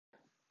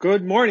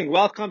Good morning.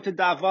 Welcome to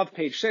Daf Vav,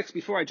 page 6.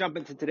 Before I jump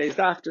into today's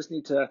daf, just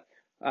need to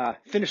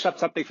finish up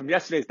something from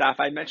yesterday's daf.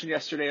 I mentioned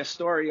yesterday a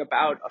story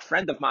about a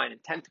friend of mine in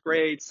 10th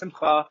grade,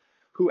 Simcha,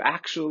 who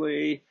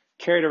actually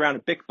carried around a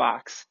big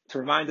box to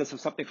remind us of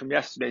something from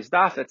yesterday's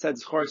daf that said,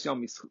 Zchor es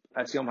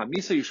Yom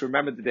HaMisa, you should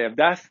remember the day of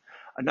death.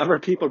 A number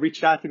of people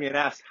reached out to me and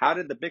asked, how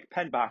did the big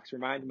pen box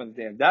remind him of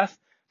the day of death?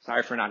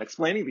 Sorry for not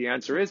explaining. The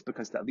answer is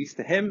because, at least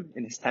to him,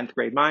 in his 10th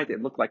grade mind,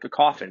 it looked like a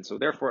coffin. So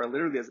therefore,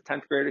 literally as a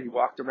 10th grader, he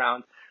walked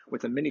around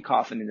with a mini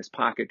coffin in his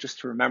pocket just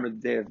to remember the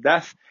day of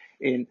death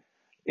in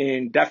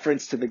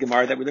deference to the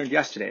Gemara that we learned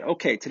yesterday.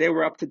 Okay, today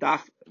we're up to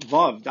Daf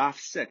Vav, Daf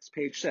 6,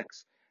 page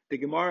 6. The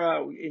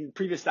Gemara, in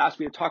previous dafs,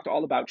 we had talked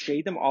all about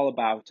Shadim, all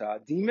about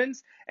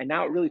demons, and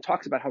now it really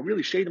talks about how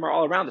really Shadim are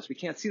all around us. We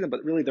can't see them,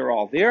 but really they're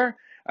all there.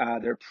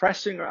 They're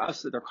pressing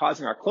us, they're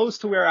causing our clothes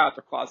to wear out,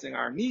 they're causing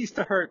our knees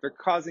to hurt, they're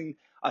causing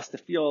us to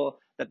feel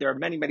that there are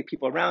many, many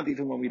people around,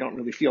 even when we don't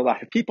really feel a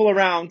lot of people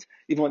around,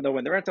 even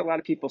when there aren't a lot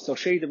of people. So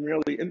Shadim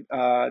really,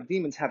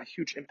 demons have a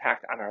huge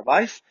impact on our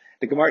life.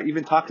 The Gemara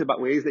even talked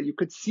about ways that you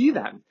could see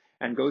them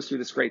and goes through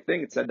this great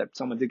thing. It said that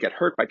someone did get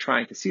hurt by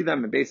trying to see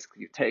them, and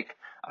basically you take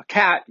a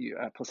cat,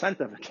 a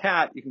placenta of a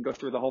cat, you can go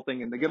through the whole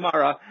thing in the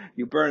Gemara,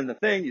 you burn the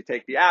thing, you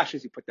take the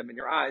ashes, you put them in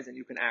your eyes, and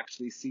you can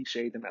actually see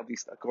Shadim, at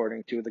least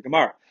according to the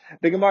Gemara.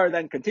 The Gemara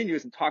then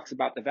continues and talks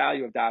about the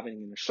value of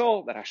davening in the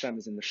shul, that Hashem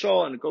is in the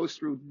shul, and it goes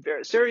through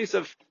a series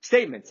of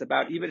statements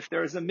about even if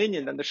there is a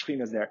minyan, then the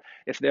Shekhinah is there.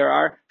 If there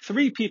are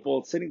 3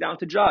 people sitting down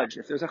to judge,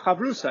 if there's a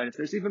chavrusa, and if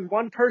there's even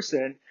one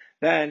person,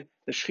 then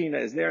the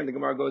Shekhinah is there. And the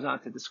Gemara goes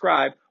on to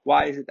describe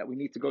why is it that we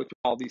need to go through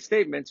all these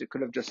statements. It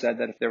could have just said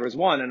that if there was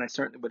one, and I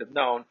certainly would have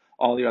known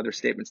all the other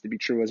statements to be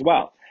true as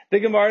well.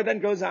 The Gemara then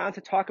goes on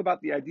to talk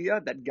about the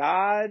idea that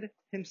God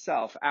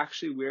himself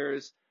actually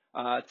wears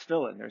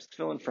tefillin. There's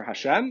tefillin for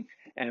Hashem,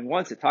 and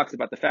once it talks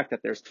about the fact that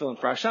there's tefillin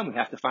for Hashem, we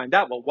have to find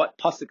out, well, what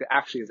pasuk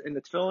actually is in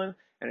the tefillin,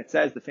 and it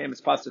says the famous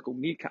pasuk,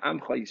 Mi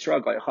ka'amcha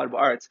Yisrael ga'echad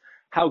ba'aretz,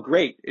 how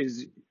great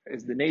is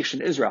the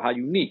nation Israel, how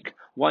unique,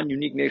 one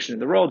unique nation in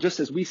the world, just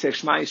as we say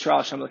Shema Yisrael,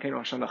 Hashem Elokeinu,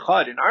 Hashem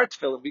Echad, in our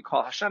tefillin we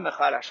call Hashem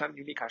Echad, Hashem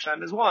unique,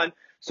 Hashem is one,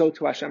 so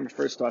too Hashem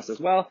refers to us as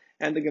well,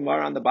 and the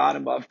Gemara on the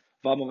bottom of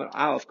Vav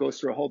Aleph goes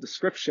through a whole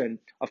description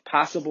of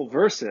possible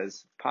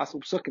verses,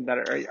 possible psukim that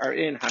are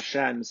in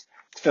Hashem's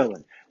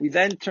tefillin. We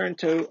then turn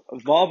to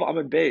Vav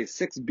Amud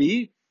Beis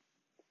 6b,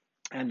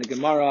 and the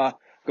Gemara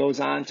goes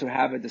on to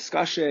have a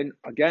discussion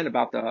again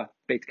about the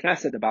Beit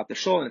Knesset, about the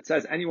shul, and it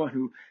says anyone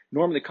who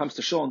normally comes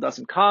to shul and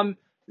doesn't come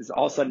is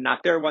all of a sudden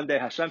not there one day.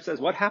 Hashem says,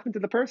 what happened to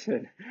the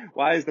person?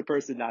 Why is the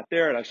person not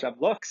there? And Hashem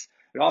looks.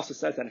 It also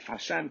says that if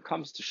Hashem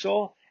comes to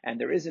shul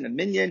and there isn't a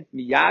minyan,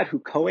 miyad hu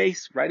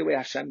koes, right away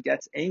Hashem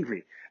gets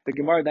angry. The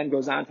Gemara then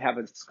goes on to have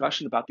a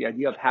discussion about the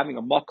idea of having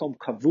a makom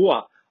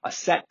kavua, a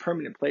set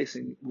permanent place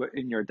in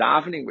your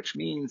davening, which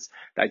means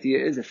the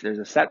idea is if there's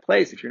a set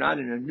place, if you're not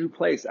in a new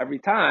place every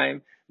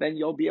time, then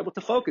you'll be able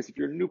to focus. If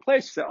you're in a new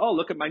place, you say, oh,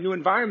 look at my new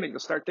environment. You'll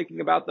start thinking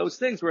about those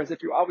things. Whereas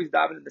if you always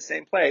daven in the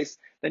same place,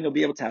 then you'll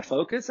be able to have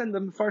focus. And the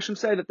Mefarshim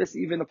say that this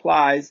even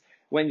applies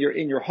when you're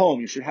in your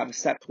home. You should have a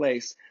set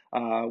place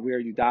where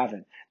you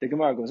daven. The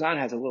Gemara goes on,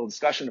 has a little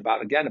discussion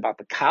about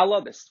the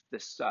Kala,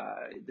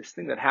 this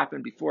thing that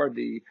happened before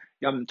the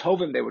Yom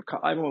Tovim.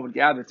 Everyone would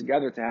gather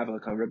together to have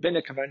a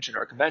rabbinic convention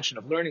or a convention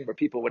of learning where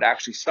people would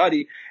actually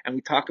study. And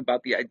we talk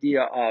about the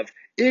idea of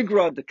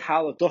Igra de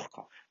Kala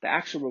Duchka. The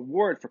actual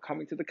reward for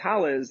coming to the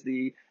Kala is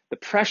the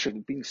pressure,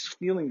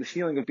 the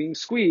feeling of being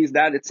squeezed.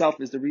 That itself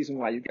is the reason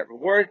why you get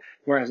reward.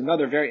 Whereas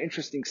another very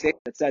interesting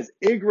statement that says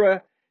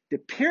Igra de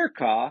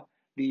Pirka,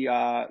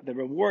 the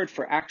reward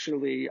for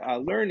actually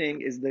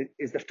learning is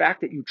the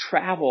fact that you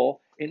travel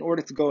in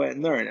order to go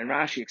and learn. And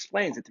Rashi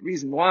explains that the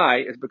reason why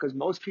is because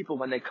most people,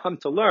 when they come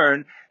to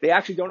learn, they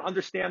actually don't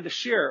understand the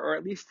shir, or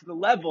at least to the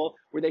level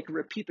where they can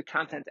repeat the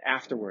content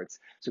afterwards.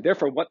 So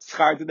therefore, what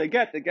schar do they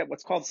get? They get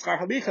what's called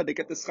schar halicha. They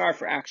get the schar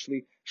for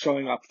actually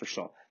showing up for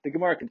shul. The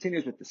Gemara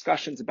continues with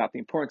discussions about the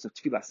importance of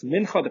tefillas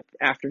mincha,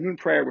 the afternoon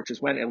prayer, which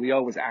is when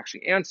Elio was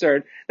actually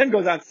answered. Then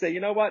goes on to say, you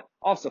know what?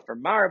 Also for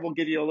Marav, we'll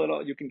give you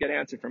you can get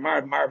answered for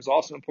Marav. Marav is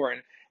also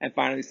important. And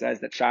finally says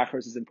that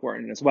Shachris is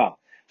important as well.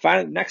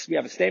 Finally, next we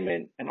have a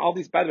statement, and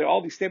by the way,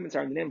 all these statements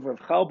are in the name of Rav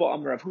Chelba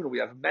Amar Rav Huna. We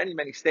have many,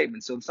 many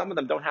statements, so some of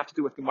them don't have to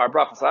do with Gemara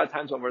Brachos. A lot of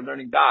times when we're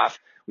learning Daf,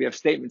 we have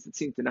statements that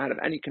seem to not have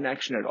any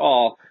connection at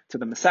all to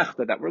the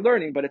Masechta that we're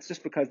learning, but it's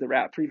just because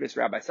the previous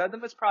rabbi said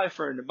them. It's probably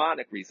for a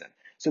mnemonic reason.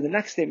 So the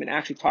next statement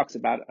actually talks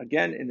about,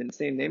 again, in the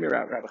same name,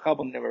 Rav Chelba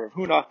Amar Rav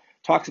Huna,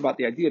 talks about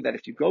the idea that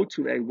if you go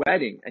to a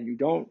wedding and you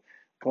don't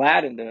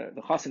gladden the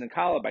chassan and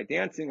kala by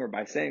dancing or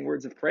by saying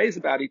words of praise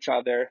about each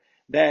other,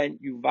 then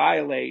you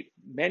violate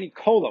many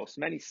kolos,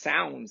 many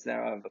sounds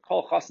of the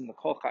kol chassan, the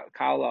kol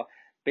kala,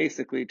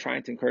 basically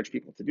trying to encourage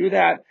people to do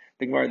that.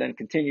 The Gemara then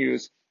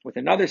continues with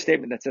another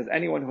statement that says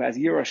anyone who has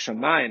yirah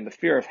shamayim, the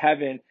fear of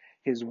heaven,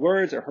 his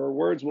words or her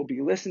words will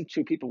be listened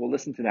to. People will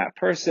listen to that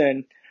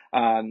person.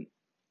 And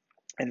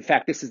in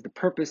fact, this is the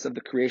purpose of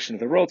the creation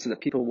of the world, so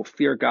that people will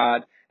fear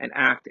God and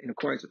act in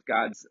accordance with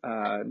God's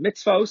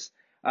mitzvos.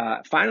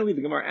 Finally,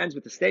 the Gemara ends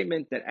with the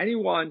statement that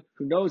anyone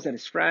who knows that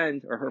his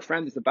friend or her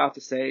friend is about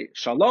to say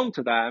shalom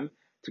to them,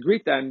 to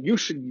greet them, you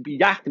should be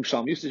yaktim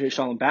shalom. You should say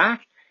shalom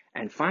back.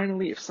 And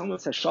finally, if someone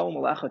says shalom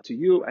alecha to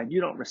you and you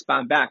don't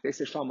respond back, they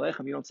say shalom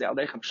aleichem, you don't say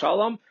aleichem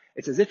shalom,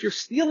 it's as if you're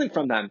stealing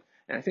from them.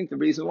 And I think the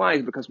reason why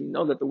is because we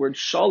know that the word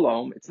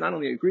shalom, it's not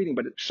only a greeting,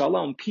 but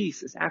shalom,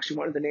 peace, is actually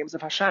one of the names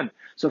of Hashem.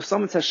 So if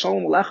someone says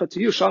shalom alecha to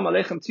you, shalom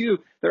aleichem to you,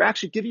 they're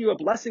actually giving you a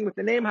blessing with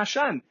the name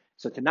Hashem.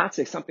 So to not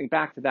say something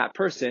back to that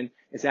person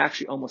is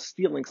actually almost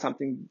stealing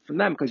something from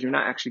them because you're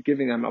not actually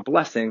giving them a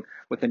blessing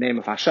with the name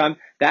of Hashem.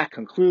 That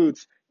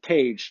concludes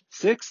page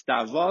 6,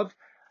 Daf Vav.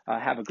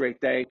 Have a great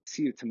day.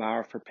 See you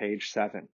tomorrow for page 7.